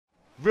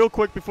Real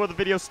quick before the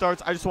video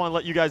starts, I just want to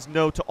let you guys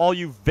know, to all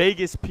you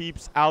Vegas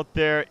peeps out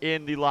there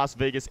in the Las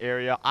Vegas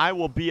area, I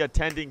will be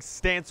attending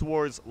Stance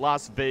Wars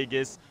Las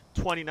Vegas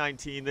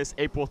 2019 this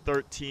April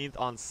 13th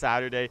on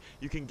Saturday.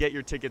 You can get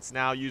your tickets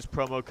now. Use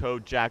promo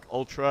code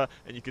JackUltra,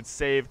 and you can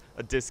save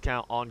a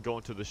discount on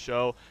going to the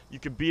show. You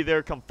can be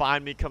there. Come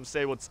find me. Come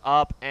say what's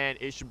up, and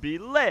it should be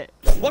lit.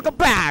 Welcome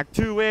back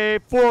to a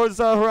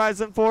Forza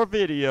Horizon 4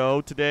 video.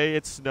 Today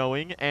it's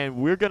snowing, and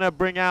we're going to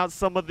bring out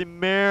some of the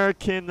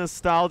American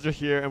nostalgia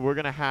here, and we're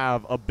going to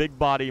have a big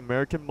body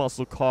American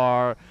muscle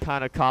car,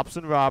 kind of cops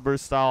and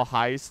robbers style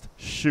heist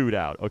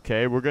shootout,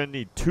 okay? We're going to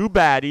need 2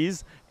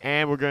 baddies,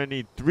 and we're going to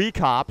need 3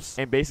 cops.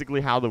 And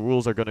basically how the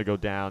rules are going to go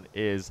down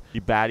is the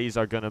baddies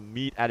are going to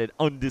meet at an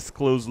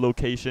undisclosed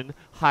location,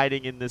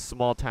 hiding in this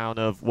small town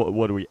of,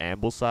 what are we,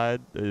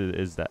 Ambleside?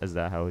 Is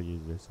that how you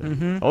say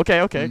it?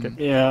 Okay.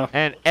 Yeah.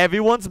 And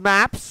everyone's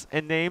maps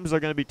and names are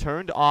going to be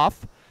turned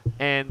off,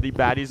 and the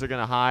baddies are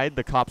going to hide.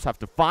 The cops have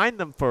to find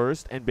them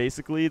first, and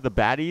basically the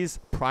baddies'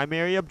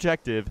 primary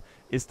objective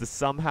is to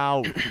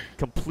somehow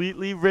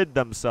completely rid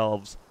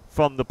themselves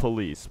from the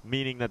police,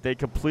 meaning that they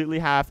completely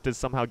have to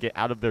somehow get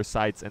out of their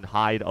sights and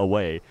hide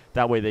away.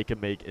 That way they can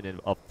make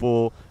a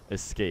full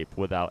escape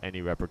without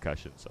any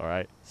repercussions. All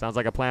right? Sounds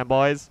like a plan,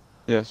 boys?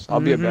 Yes,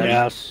 I'll be a baddie.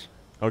 Yes.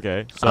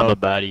 Okay. So I'm a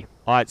baddie.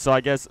 all right, so I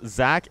guess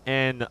Zach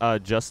and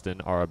Justin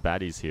are our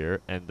baddies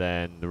here, and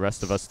then the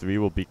rest of us 3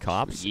 will be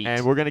cops. Yeet.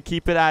 And we're going to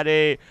keep it at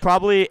a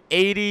probably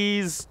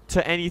 80s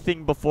to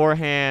anything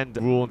beforehand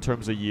rule in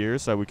terms of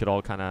years, so we could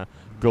all kind of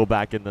go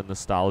back in the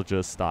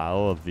nostalgia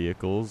style of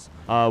vehicles.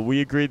 We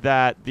agreed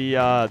that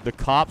the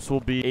cops will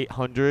be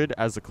 800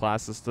 as a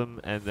class system,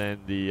 and then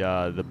the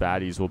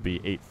baddies will be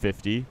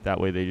 850. That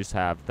way they just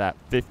have that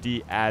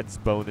 50 adds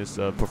bonus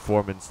of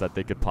performance that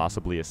they could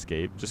possibly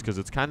escape, just because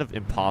it's kind of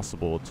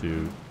impossible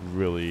to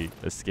really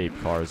escape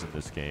cars in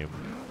this game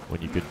when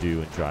you could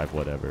do and drive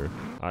whatever.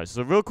 All right,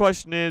 so the real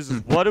question is,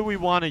 what do we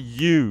want to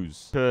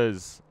use?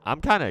 Because I'm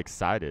kind of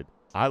excited.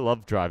 I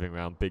love driving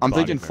around big. I'm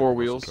thinking 4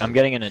 wheels. I'm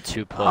getting in a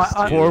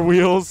 2+2. 4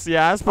 wheels?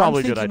 Yeah, that's probably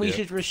a good idea. I'm thinking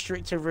we should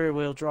restrict to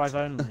rear-wheel drive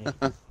only to make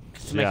it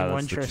more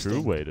that's interesting. the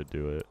true way to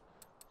do it.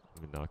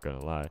 I'm not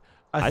gonna lie.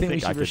 I think we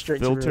should I could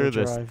restrict to filter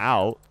rear-wheel this drive.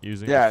 out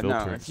using Yeah, the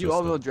filtering no. If you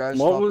all-wheel system. drive,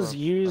 What was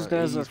used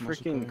as a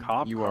freaking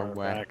cop you car are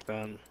whack. back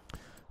then?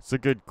 It's a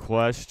good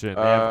question.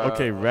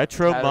 Okay,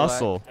 retro Cadillac.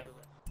 muscle.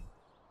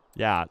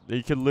 Yeah,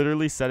 you can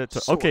literally set it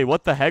to. Sword. Okay,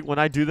 what the heck? When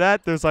I do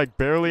that, there's like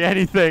barely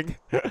anything.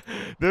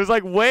 There's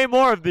like way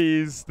more of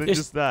these than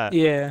just that.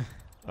 Yeah.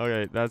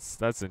 Okay,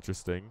 that's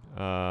interesting.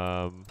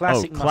 Classic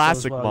muscle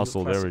classic as well.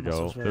 muscle. There we Classic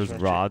go. muscle's very There's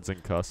retro. rods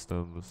and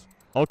customs.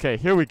 Okay,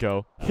 here we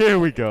go. Here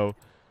we go.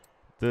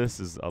 This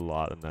is a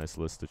nice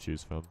list to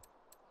choose from.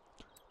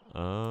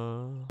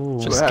 Ooh.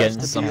 Just So it has getting to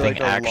be something like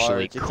a actually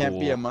large. It can't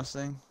be a cool.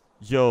 Mustang.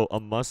 Yo, a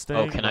Mustang.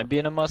 Oh, can I be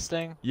in a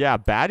Mustang? Yeah,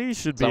 baddies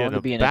should So I be in wanna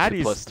a be in a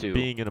baddies 2+2.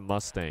 being in a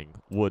Mustang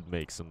would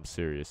make some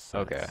serious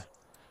sense. Okay.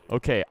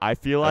 Okay, I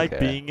feel like Okay.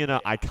 being in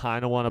a I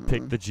kind of want to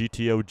pick the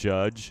GTO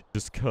Judge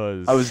just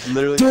cuz I was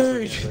literally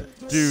just looking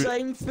at it. Dude,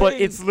 Same thing. but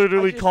it's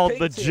literally I just called the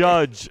picked it.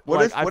 Judge. What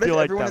like, if I feel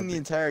like everyone that in the would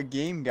entire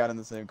game got in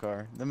the same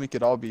car? Then we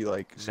could all be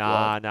like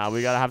Nah,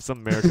 we got to have some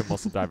American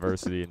muscle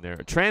diversity in there.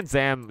 Trans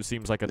Am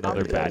seems like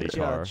another I'm taking baddie the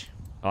car. Judge.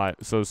 All right,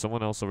 so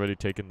someone else already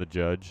taken the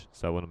Judge.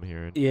 Is that what I'm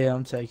hearing? Yeah,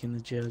 I'm taking the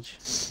Judge.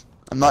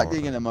 I'm not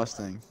getting in a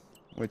Mustang,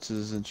 which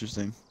is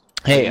interesting.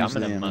 Hey, I'm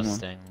Usually in a I'm one.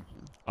 Mustang.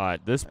 All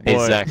right, this boy.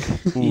 Hey, Zach.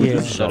 Ooh, Yeah.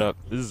 this is Shut a- up.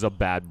 This is a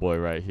bad boy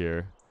right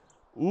here.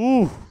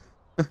 Ooh.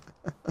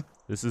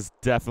 This is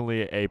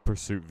definitely a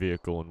pursuit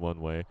vehicle in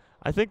one way.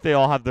 I think they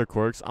all have their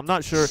quirks. I'm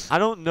not sure. I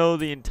don't know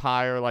the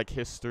entire like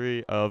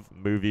history of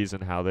movies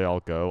and how they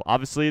all go.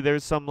 Obviously,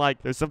 there's some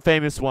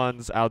famous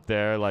ones out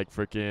there like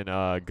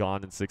freaking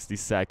Gone in 60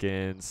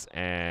 Seconds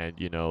and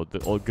you know the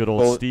good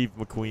old Bullet. Steve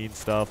McQueen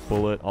stuff,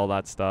 Bullet, all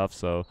that stuff.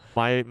 So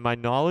my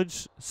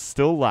knowledge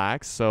still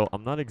lacks. So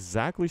I'm not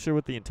exactly sure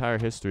what the entire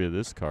history of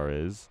this car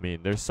is. I mean,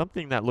 there's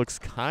something that looks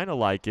kind of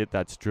like it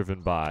that's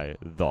driven by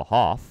the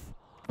Hoff.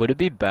 Would it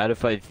be bad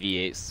if I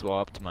V8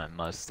 swapped my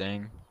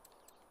Mustang?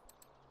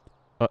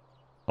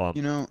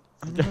 You know,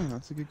 I don't know.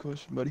 That's a good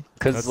question, buddy.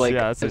 Because like,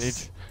 that's an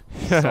it's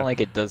not like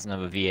it doesn't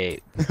have a V8.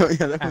 Oh yeah,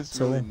 that was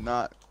Absolutely. really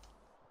not.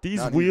 These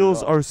Not wheels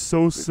even at all. are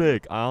so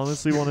sick. I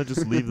honestly want to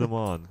just leave them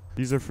on.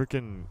 These are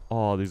freaking.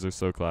 Oh, these are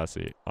so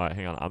classy. All right,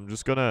 hang on. I'm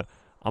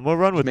gonna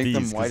run with make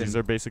them these because these widen.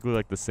 are basically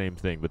like the same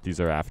thing, but these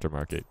are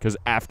aftermarket. Because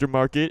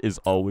aftermarket is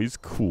always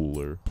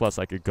cooler. Plus,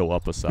 I could go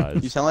up a You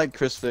size. sound like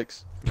Chris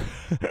Fix.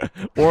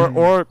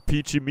 or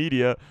Peachy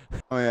Media.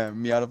 Oh yeah,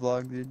 Miata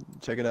vlog, dude.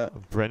 Check it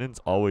out. Brennan's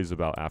always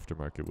about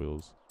aftermarket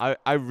wheels.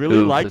 I really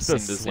like the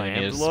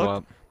slammed look.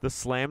 Swap. The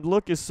slammed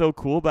look is so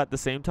cool, but at the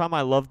same time,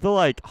 I love the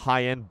like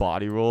high-end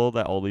body roll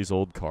that all these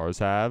old cars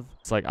have.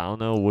 It's like I don't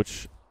know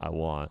which I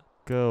want.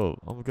 I'm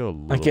gonna go a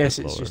little I guess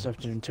bit it's lower. just up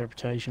to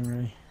interpretation,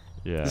 really.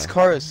 Yeah. This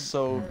car is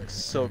so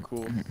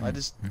cool.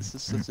 This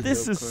is such a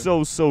This dope is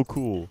car. so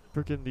cool.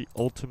 Freaking the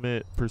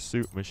ultimate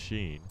pursuit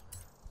machine.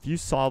 If you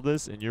saw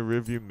this in your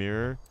rearview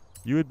mirror,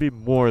 you would be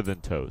more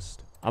than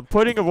toast. I'm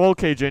putting a roll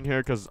cage in here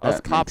because us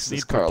That cops makes need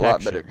this car a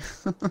lot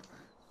protection. better.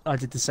 I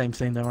did the same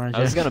thing, don't worry. I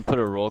was Jack. gonna put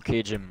a roll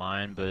cage in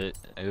mine, but it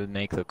would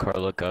make the car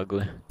look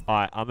ugly.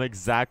 Alright, I'm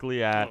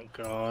exactly at Oh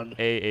god.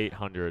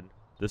 A800.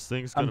 This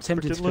thing's gonna I'm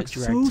tempted to freaking look put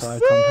drag so tire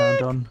sick.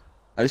 compound on.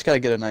 I just gotta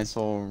get a nice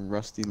old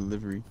rusty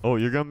livery. Oh,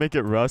 you're gonna make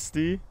it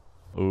rusty?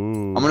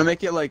 Ooh. I'm gonna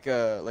make it like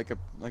a.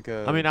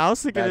 I mean, I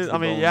was thinking. Bad to I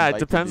mean, the yeah, bone it biker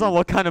depends on dude.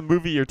 what kind of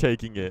movie you're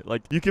taking it.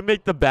 Like, you can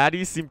make the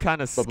baddies seem kind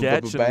of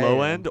sketch and low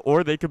Bam. end,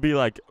 or they could be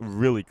like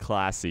really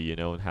classy, you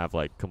know, and have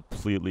like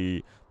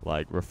completely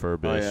like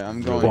refurbished. Oh yeah,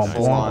 I'm really going nice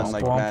full on cars.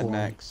 like Mad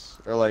Max,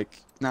 or like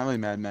not really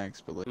Mad Max,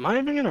 but like. Am I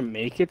even gonna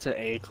make it to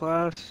A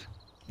class?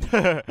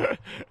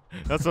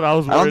 That's what I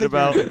was I don't worried think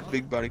about. you're a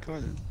big body car.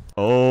 Then.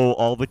 Oh,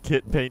 all the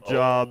kit paint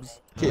jobs.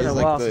 Kid been is a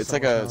while like the, since it's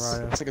like I a was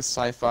on a it's like a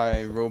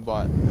sci-fi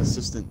robot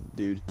assistant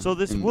dude. So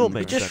this in will the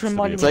make It car. sense. just to me.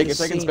 reminded It's me like of it's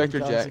the like scene in Inspector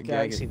Guardians of the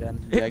Galaxy Gadget.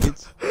 then.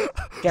 Gadgets.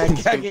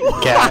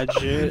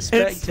 Gadget.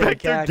 Inspector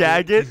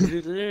Gadget?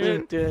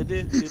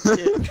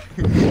 Gadget.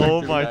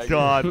 Oh my Gadget.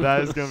 god,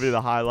 that is gonna be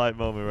the highlight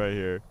moment right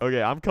here.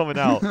 Okay, I'm coming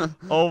out.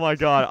 Oh my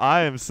god,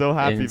 I am so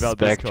happy about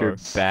this car.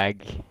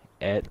 Inspector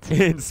Baguette.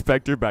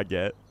 Inspector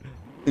Baguette.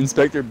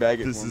 Inspector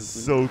Baggett. This is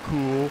so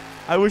cool.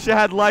 I wish I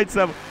had lights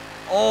up.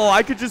 Oh,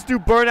 I could just do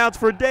burnouts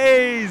for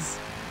days.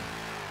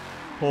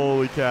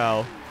 Holy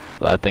cow.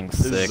 That thing's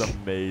This sick. is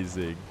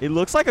amazing. It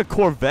looks like a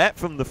Corvette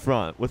from the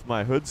front with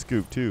my hood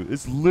scoop too.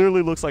 This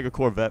literally looks like a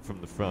Corvette from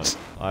the front.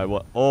 All right,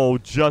 what? Oh,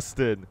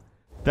 Justin.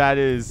 That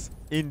is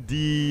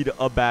indeed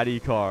a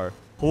baddie car.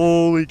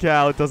 Holy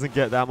cow, it doesn't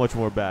get that much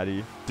more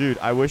baddie. Dude,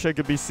 I wish I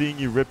could be seeing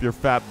you rip your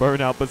fat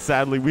burnout, but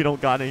sadly, we don't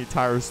got any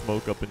tire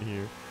smoke up in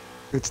here.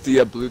 It's the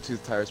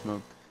Bluetooth tire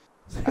smoke.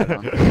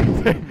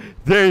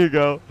 There you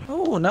go.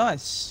 Oh,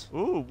 nice.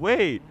 Ooh,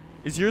 wait.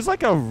 Is yours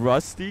like a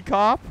rusty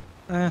cop?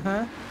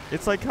 Uh-huh.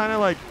 It's like kind of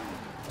like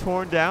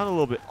torn down a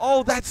little bit.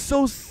 Oh, that's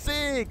so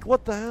sick.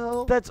 What the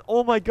hell? That's,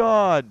 oh my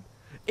god.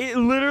 It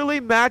literally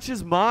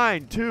matches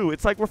mine too.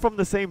 It's like we're from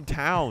the same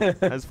town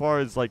as far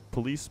as like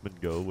policemen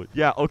go.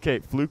 Yeah, okay,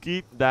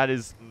 Fluky, that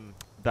is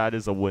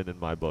a win in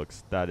my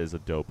books. That is a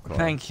dope car.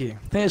 Thank you.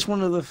 I think it's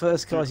one of the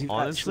first cars you've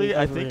Honestly, actually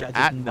I think did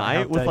at not night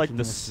have with like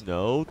the dopeness.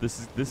 snow,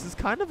 this is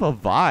kind of a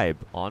vibe,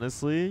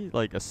 honestly.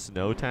 Like a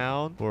snow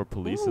town or a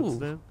police Ooh.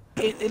 incident.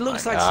 It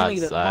looks My like God, something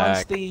that mine's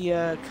Zach.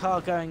 the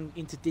car going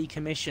into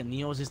decommission.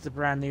 Yours is the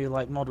brand new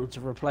like model to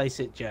replace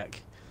it,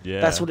 Jack. Yeah.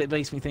 That's what it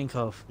makes me think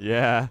of.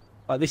 Yeah.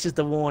 Like this is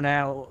the worn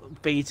out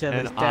Beta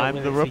And that's dealt I'm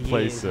with the it for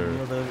years, replacer. and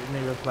you're the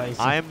new replacer.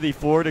 I am the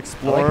Ford how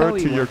Explorer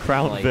he to your went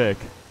Crown from, like- Vic.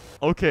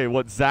 Okay,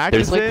 what Zach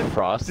There's is like in?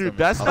 frost. Dude, on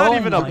that's the not top.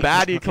 even a my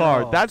baddie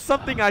car. God. That's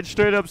something I'd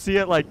straight up see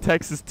at like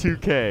Texas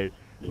 2K.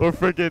 Or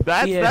freaking,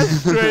 that's Yeah. that's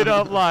straight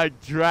up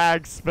like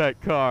drag spec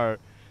car.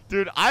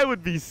 Dude, I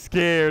would be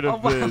scared of Oh,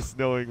 wow. this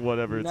knowing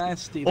whatever it's.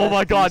 Nasty. Oh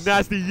my that's god, decent.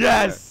 Nasty,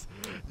 yes!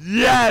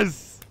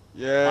 Yes!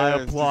 Yeah.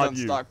 applaud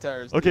you. Stock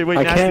tires. Okay, dude. wait,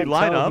 I Nasty, can't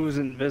line tell up. who's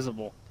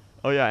invisible.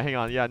 Oh yeah, hang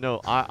on. Yeah, no,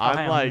 Oh, I'm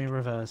hang on, like, let me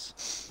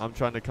reverse. I'm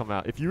trying to come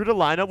out. If you were to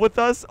line up with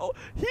us, oh,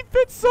 he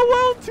fits so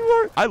well to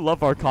our. I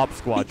love our cop He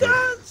squadron.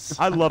 does.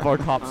 I love our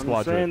cop I'm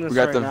squadron. saying this We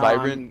got right the now,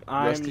 vibrant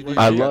I'm rusty dude.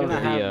 I legit love gonna the,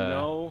 have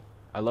no.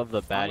 I love the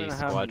I'm baddie gonna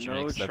have squadron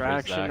no except for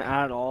traction Zach.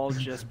 at all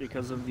just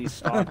because of these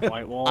stock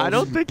white walls. I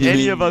don't think You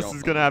any mean of you us don't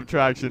is gonna like have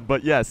traction,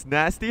 but yes,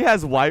 Nasty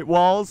has white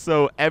walls,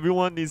 so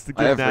everyone needs to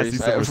I give have Nasty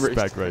race- I some have race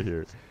respect tires. right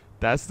here.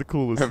 That's the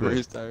coolest thing.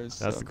 Race tires.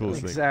 That's so the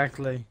coolest good. thing.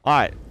 Exactly. All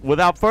right,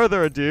 without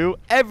further ado,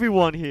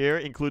 everyone here,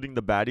 including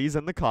the baddies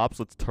and the cops,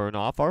 let's turn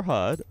off our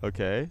HUD.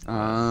 Okay,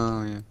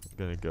 Oh yeah. I'm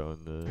gonna go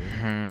in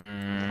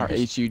the. Our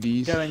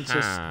HUDs. Go into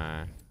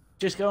Ah.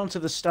 just go onto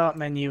the start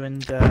menu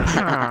and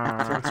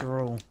filter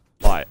all.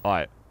 All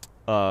right.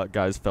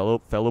 Guys, fellow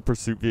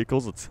pursuit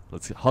vehicles,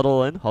 let's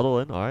huddle in.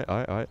 All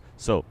right.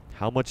 So,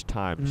 how much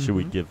time should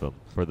we Mhm. give them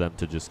for them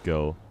to just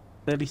go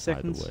 30 by the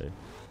seconds. way?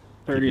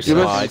 30 Give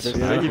us- seconds. just-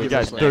 I'm gonna Yeah. give you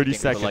guys Give us 30 Connecting for,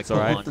 seconds, like, the all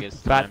right?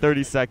 longest About time.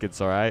 30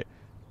 seconds, all right?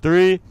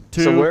 3,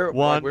 2, So where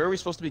 1, where are we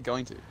supposed to be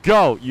going to?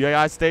 go! You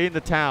guys stay in the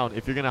town.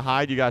 If you're gonna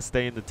hide, you guys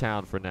stay in the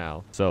town for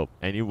now. So,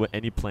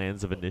 any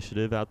plans of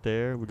initiative out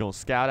there? We're gonna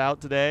scout out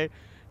today.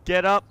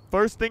 Get up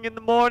first thing in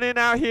the morning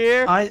out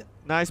here.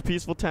 Nice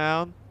peaceful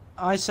town.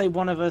 I say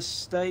one of us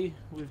stay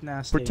with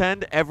Nasty.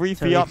 Pretend every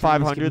So we can Fiat at least give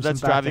 500 him that's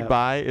some driving backup.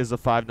 by is a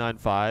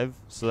 595,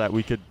 so that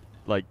we could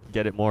like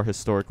get it more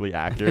historically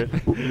accurate.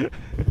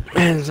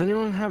 Man, does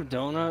anyone have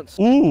donuts?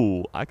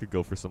 Ooh, I could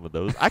go for some of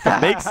those. I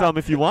could make some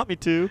if you want me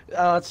to.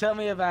 Oh, tell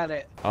me about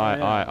it. All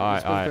right.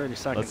 Let's go 30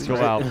 seconds, Let's go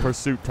right? out.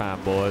 Pursuit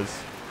time,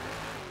 boys.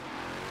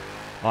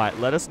 All right,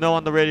 let us know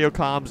on the radio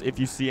comms if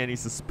you see any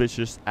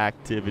suspicious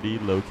activity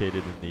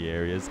located in the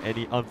areas,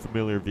 any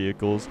unfamiliar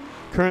vehicles.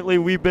 Currently,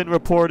 we've been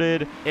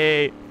reported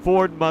a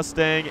Ford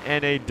Mustang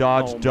and a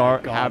Dodge Oh my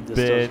Dart God, have this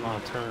does been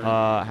not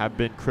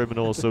turn.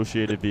 criminal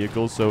associated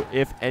vehicles. So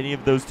if any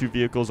of those two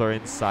vehicles are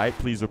in sight,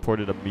 please report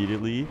it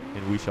immediately,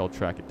 and we shall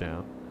track it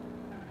down.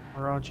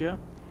 Roger.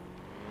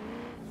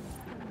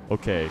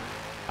 Okay,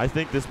 I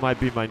think this might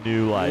be my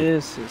new like.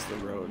 This is the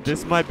road.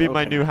 This to- might be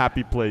my okay. new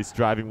happy place,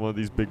 driving one of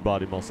these big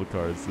body muscle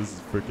cars. This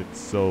is freaking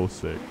so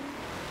sick.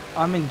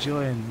 I'm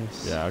enjoying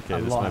this. Yeah, okay,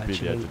 a this lot, might be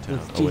the edge actually. of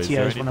town. The Oh, wait, is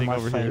there GTO is one of anything my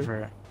over here?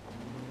 favorite.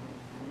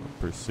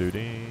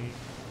 Pursuing.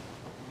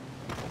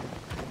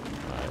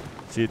 Alright.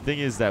 See, the thing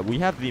is that we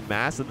have the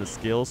mass and the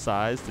skill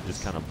size to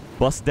just kind of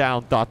bust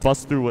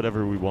through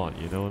whatever we want.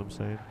 You know what I'm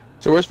saying?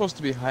 So we're supposed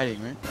to be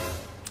hiding, right?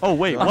 Oh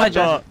wait, Oh, what hi,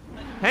 the?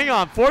 Hang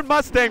on, Ford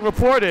Mustang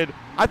reported.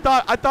 I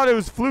thought it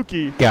was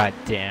fluky. God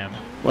damn.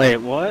 Wait,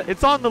 what?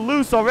 It's on the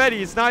loose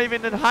already. It's not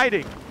even in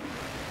hiding.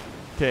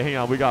 Okay, hang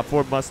on. We got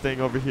Ford Mustang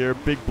over here.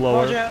 Big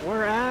blower. Roger.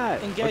 Where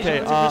at? Engagement Okay,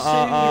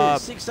 to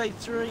pursue.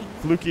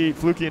 683.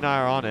 Fluky and I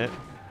are on it.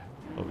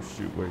 Oh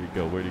shoot, where'd he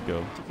go? Where'd he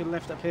go? Take a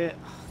left up here.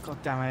 Oh, God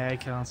damn AA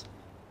cars.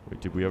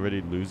 Wait, did we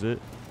already lose it?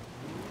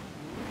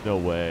 No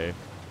way.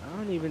 I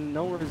don't even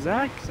know where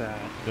Zach's at.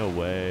 No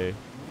way.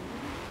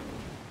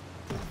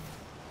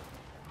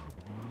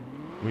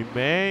 We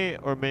may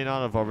or may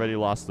not have already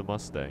lost the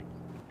Mustang.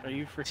 Are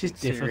you This is freaking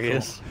difficult.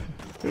 serious?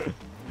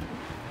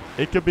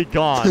 It could be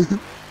gone.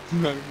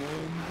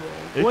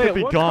 It Wait, could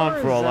be what gone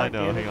car for is all I that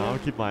know. in Hang on, I'll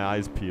again? keep my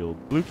eyes peeled.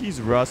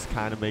 Blukey's rust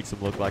kind of makes him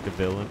look like a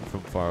villain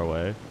from far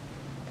away,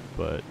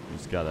 but you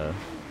just gotta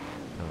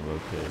kind of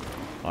rotate.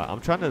 Alright,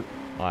 I'm trying to.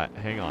 Alright,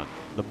 hang on.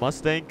 The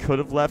Mustang could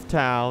have left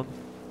town,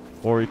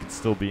 or he could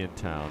still be in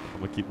town.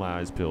 I'm gonna keep my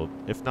eyes peeled.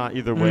 If not,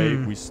 either way,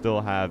 we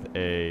still have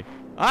a.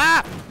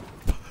 Ah!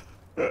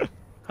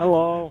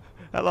 Hello.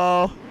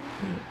 Hello.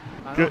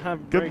 I Good- don't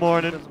have good brakes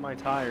morning. because of my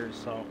tires,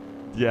 so.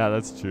 Yeah,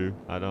 that's true.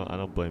 I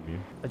don't blame you.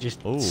 I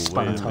just Oh, wait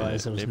spun a tires.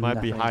 minute. There was They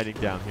might be nothing. hiding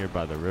down here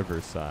by the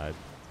riverside.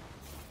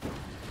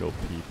 Go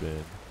peep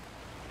in.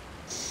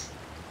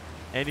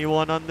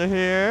 Anyone under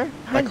here?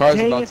 My God car's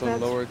dang about it, to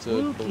that's lower to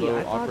Fluky. below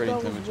I thought operating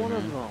that was temperature, one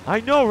of man. them. I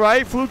know,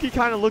 right? Fluky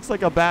kind of looks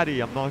like a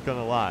baddie. I'm not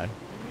gonna lie.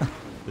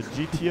 The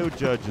GTO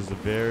judge is a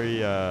very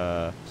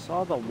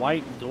Saw the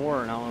white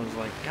door and I was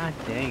like, God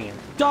dang it.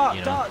 Dart,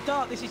 You know.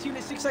 dart. This is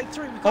Unit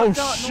 683. We've Oh, got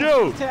dart shoot!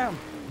 north of town.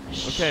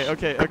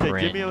 Okay. Give me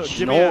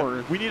Cringe.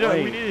 a. We need to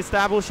Wait.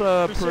 establish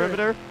a For sure.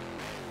 perimeter.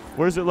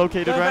 Where's it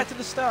located, Going right? back to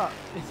the start.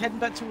 It's heading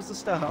back towards the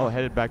start. Oh,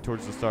 headed back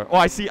towards the start. Oh,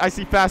 I see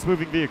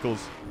fast-moving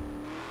vehicles.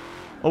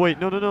 Oh wait,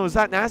 no. Is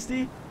that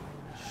nasty?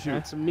 Shoot.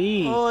 That's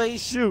me. Oh,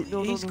 he's Shoot.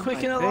 No, he's no.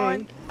 quick in I a line.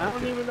 think. I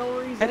don't even know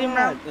where he's Heading at.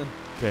 round.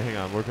 Okay, hang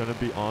on. We're gonna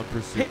be on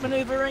pursuit. Pit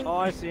maneuvering. Oh,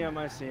 I see him.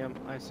 Okay,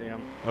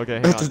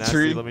 hang on, The Nasty.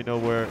 tree. Let me know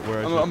where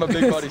I should. I'm a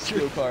big body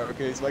steel car,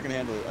 okay, so I can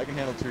handle it. I can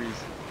handle trees.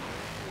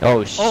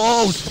 Oh, sh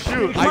Oh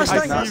shoot! I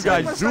Mustang, see you Mustang,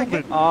 guys Mustang.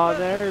 zooming. Oh,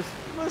 there's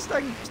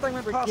Mustang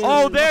went past. freaking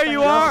Oh, there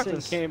you are.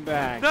 Justin came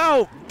back.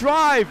 No,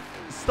 drive!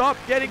 Stop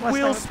getting Mustang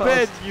wheel went spin,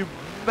 past. you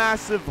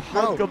massive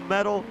hunk No. of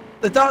metal.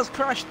 The dart's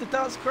crashed.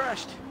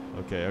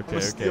 Okay. I'm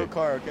a steel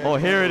car, okay? Oh,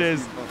 here it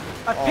is.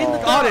 I pinned the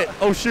Oh. Got dart. it.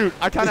 Oh shoot!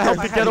 I kind of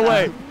helped I it had get that.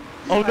 away.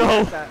 Oh I had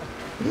no. that.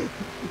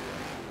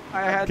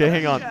 I had Okay, that.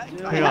 hang on. Jack,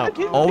 Hang I on. had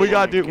it. All we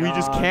gotta do, my we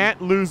just God.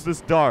 can't lose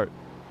this dart.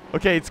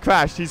 Okay, it's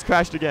crashed. He's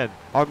crashed again.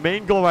 Our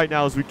main goal right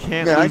now is we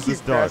can't Man, I lose keep this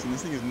dart. crashing.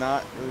 This thing is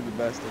not really the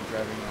best at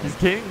driving now. He's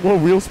gaining more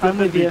wheel spin I'm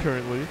than with me you.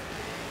 currently.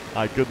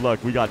 Alright, good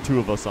luck. We got two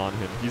of us on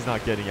him. He's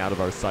not getting out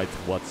of our sights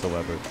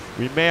whatsoever.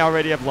 We may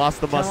already have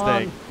lost the Come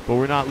Mustang, on. but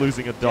we're not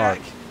losing a dart.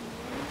 Jack,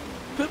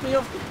 put me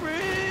off the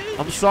bridge.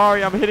 I'm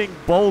sorry, I'm hitting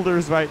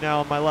boulders right now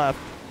on my left.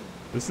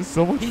 This is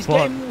so much He's fun.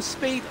 gaining more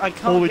speed. I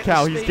can't. Holy get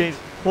cow, the he's speed. gaining.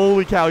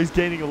 Holy cow, he's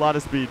gaining a lot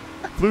of speed.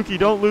 Fluky,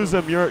 don't lose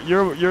him.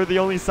 You're the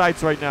only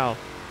sights right now.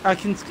 I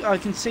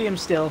can see him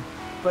still,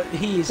 but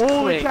he is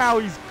Holy quick. cow,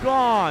 he's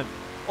gone.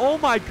 Oh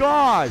my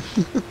gosh.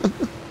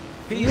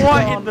 He's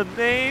What gone. in the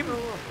name?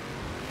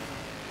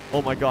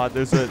 Oh my god,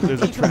 there's a Keep him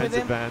with transit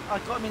him. van. I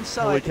got him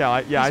inside. Holy cow,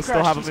 I He's still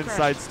crashed, have him he's in crashed.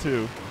 sights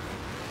too.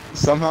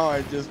 Somehow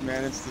I just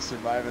managed to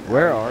survive an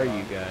Where hour. are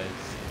you guys?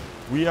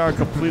 We are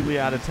completely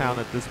out of town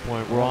at this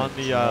point. We're on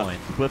the Join.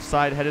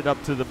 cliffside, headed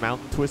up to the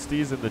mountain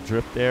twisties in the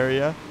drift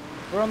area.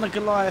 We're on the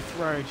Goliath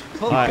Road.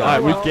 Pull Alright, go,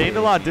 alright, we've well. gained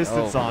a lot of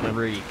distance on him.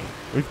 Freak.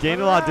 We've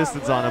gained a lot of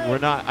distance on him. We're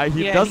not.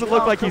 He Yeah, doesn't he look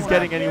can't like come he's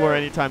getting around anywhere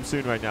here. anytime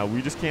soon right now.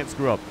 We just can't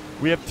screw up.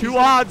 We have two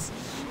odds.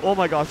 Oh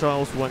my gosh, I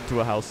almost went to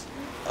a house.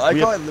 I like We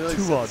how I have literally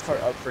two set odds. this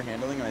car up for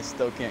handling and I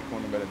still can't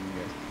corner better than you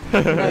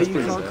guys. No, That's you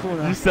pretty can't sad.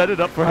 corner. You set it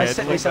up for I set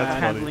handling. this up That's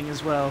for funny. handling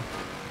as well.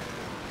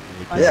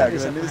 I Yeah, set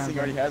because this I up knew for this thing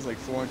already handling. has like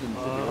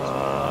 450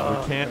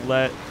 horsepower. We can't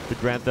let the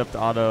Grand Theft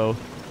Auto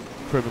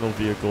criminal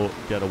vehicle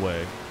get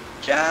away.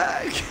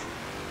 Jack,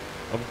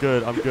 I'm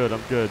good.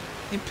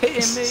 you're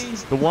pitting me.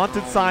 The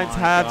wanted Oh signs my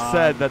have God.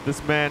 said that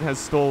this man has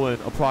stolen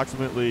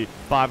approximately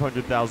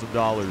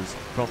 $500,000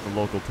 from the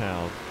local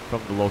town,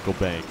 from the local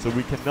bank. So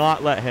we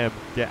cannot let him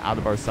get out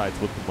of our sights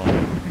with the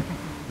money,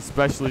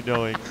 especially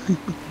knowing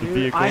the Dude,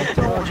 vehicle. I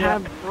don't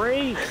have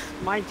brakes.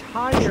 My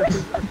tires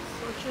are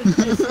such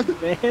a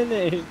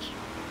disadvantage.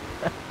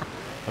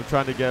 I'm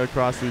trying to get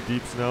across through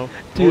deep snow.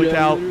 Dude, Holy I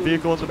cow, literally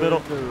vehicle in the middle.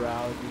 turned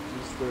around and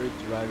just started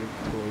driving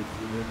towards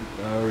him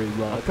and I already I'm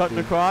lost cutting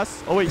it.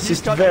 across. Oh wait, This he's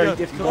is cutting very it.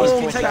 difficult.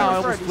 Holy He's taking cow, I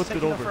off road. almost He's flipped it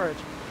taking off over. road.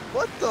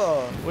 What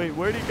the? Wait,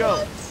 where'd he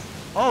go?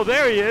 Oh,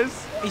 there he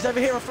is. He's over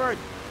here off road.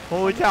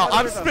 Holy cow, Over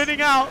I'm with us.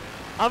 spinning out.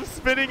 I'm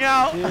spinning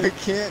out. I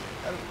can't.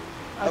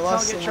 I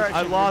lost can't get so much traction.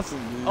 I lost.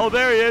 momentum, dude. Oh,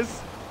 there he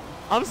is.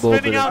 I'm Little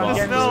spinning bit out of in the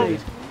Getting snow. speed.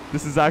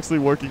 This is actually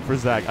working for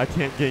Zach. I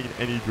can't gain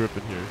any grip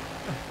in here.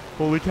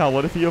 Holy cow,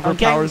 what if he I'm gaining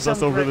overpowers us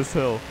some over grip. this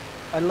hill?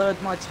 I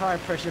lowered my tire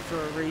pressure for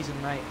a reason,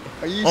 mate.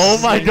 Are you Oh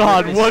my serious?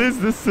 god, what is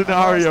this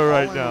scenario I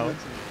right lost all now?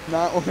 momentum.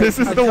 Not one This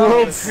is I the can't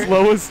world's agree.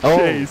 slowest Oh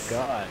chase.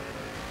 god.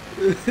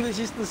 This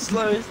is the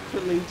slowest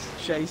police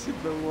chase in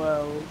the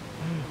world.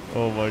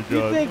 Oh my You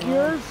god. think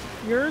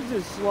yours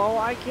is slow?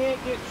 I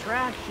can't get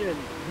traction.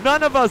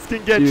 None of us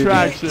can get Dude,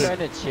 traction. trying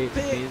to chase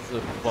these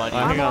with one.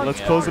 Hang on, on let's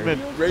fire. close him in.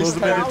 Race Close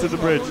him in into the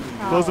bridge.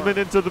 Close him in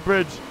into the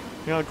bridge.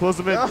 Hang on, close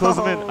him in, close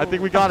him in. I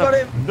think we got I've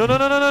got him. No, no,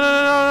 no, no, no, no,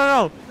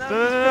 no, no, no,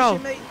 no, he's no, no.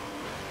 pushing me.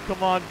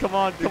 Come on, come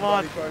on, Big come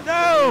on. body cars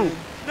No, coming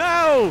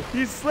no,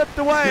 he's slipped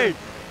away.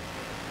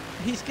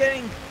 He's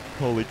getting.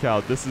 Holy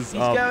cow, this is He's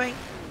going.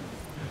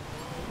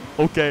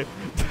 okay.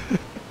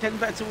 Heading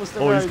back towards the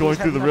Oh, road. he's going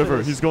through the heading over river.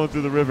 this. He's going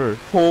through the river.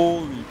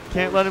 Holy.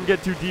 Can't let him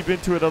get too deep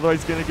into it,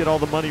 otherwise he's gonna get all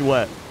the money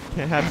wet.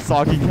 Can't have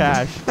soggy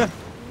cash. All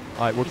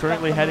right, we're He's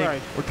currently back on the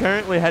heading. road. We're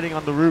currently heading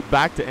on the route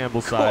back to Oh,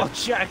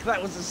 Ambleside. Jack,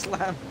 that was a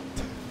slam.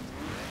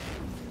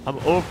 I'm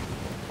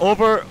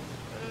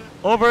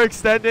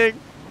overextending.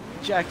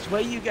 Jack,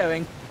 where are you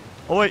going?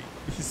 Oh wait,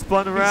 he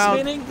spun He's around.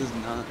 spinning. Does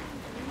not.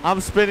 I'm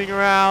spinning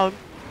around.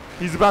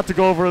 He's about to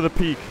go over the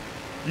peak.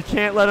 You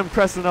can't let him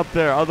crescent up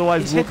there,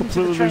 otherwise He's we'll heading to the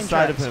completely train lose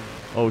sight of tracks. him.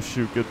 Oh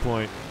shoot, good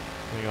point.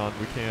 Hang on,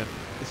 we can't.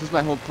 This was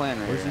my whole plan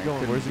right Where's he here. I going?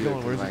 couldn't Where's he do it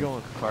going? Where's 'cause he my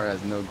going? Car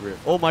has no grip.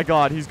 Oh my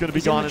god, he's gonna be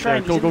He's in gone the in there.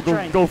 train, Go, he's go, in the go,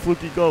 train. go,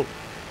 Fluky, go.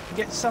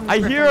 Get some. I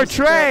grip hear on a this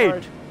dirt train.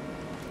 road.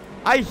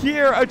 I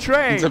hear a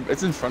train.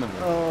 It's in front of me.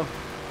 Oh,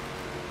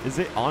 Is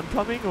it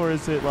oncoming or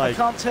is it I like?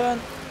 can't turn.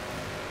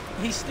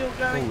 He's still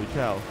going Holy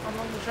cow!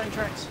 along the train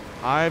tracks.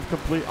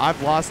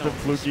 I've lost him,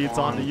 Fluky. It's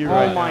on to you Oh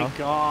right my now.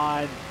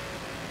 god.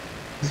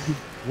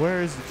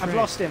 Where is the train? I've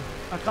lost him.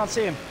 I can't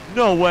see him.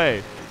 No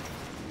way.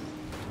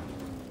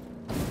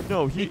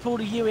 No, He he.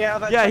 pulled a Yui out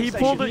of that Yeah, train he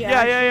station. pulled it. He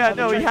Yeah, yeah, yeah. actually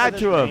No, he had had the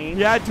to have. train.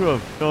 He had to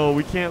have. No,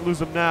 we can't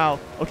lose him now.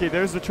 Okay,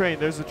 there's the train.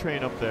 There's the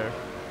train up there.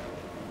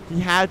 He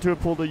had to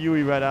have pulled a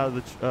Yui right out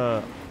of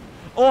the.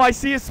 Oh, I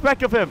see a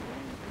speck of him.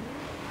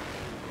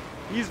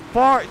 He's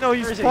far. No,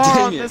 he's Where is he? far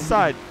on Dang it. this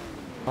side.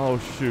 Oh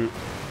shoot.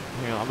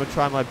 Hang on, I'm gonna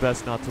try my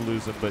best not to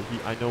lose him, but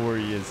I know where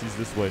he is. He's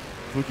this way.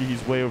 Fluky,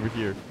 he's way over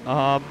here.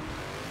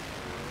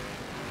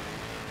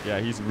 Yeah,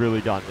 he's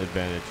really got an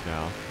advantage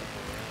now.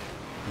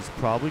 He's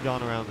probably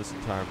gone around this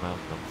entire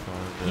mountain. I'm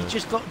trying to. He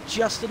just got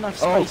just enough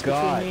Oh, space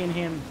God. between me and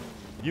him.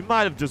 You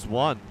might have just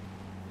won.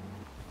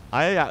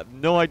 I have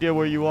no idea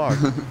where you are.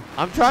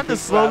 I'm trying to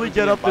slowly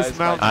get up this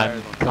mountain.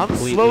 I'm I'm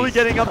completely slowly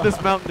getting up this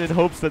stuck. mountain in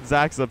hopes that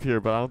Zach's up here,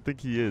 but I don't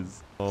think he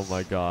is. Oh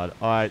my god.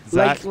 All right,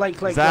 Zach. Lake,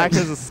 Zach Lake.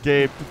 has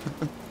escaped.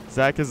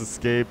 Zach has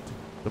escaped.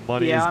 The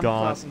money yeah, is I'm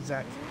gone. classing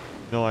Zach.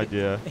 No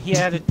idea. He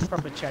had a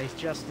proper chase.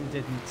 Justin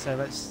didn't, so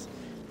let's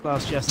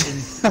class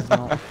Justin as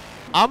not.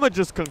 I'ma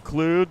just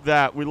conclude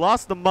that we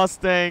lost the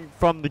Mustang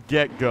from the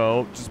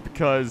get-go just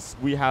because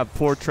we have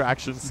poor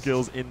traction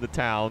skills in the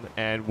town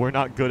and we're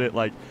not good at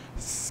like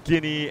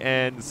skinny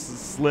and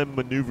slim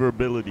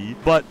maneuverability.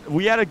 But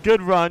we had a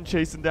good run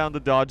chasing down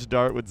the Dodge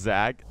Dart with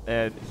Zach,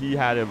 and he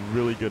had a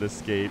really good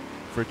escape,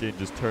 freaking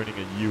just turning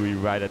a Yui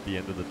right at the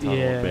end of the tunnel and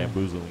Yeah.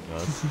 bamboozling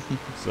us.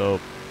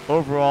 So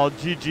overall,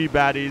 GG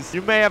baddies.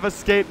 You may have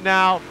escaped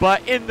now,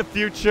 but in the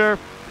future,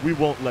 we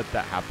won't let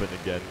that happen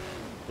again.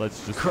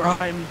 Let's just...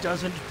 Crime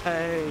doesn't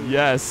pay.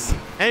 Yes.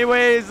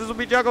 Anyways, this will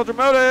be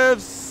JackUltraMotive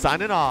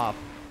signing off.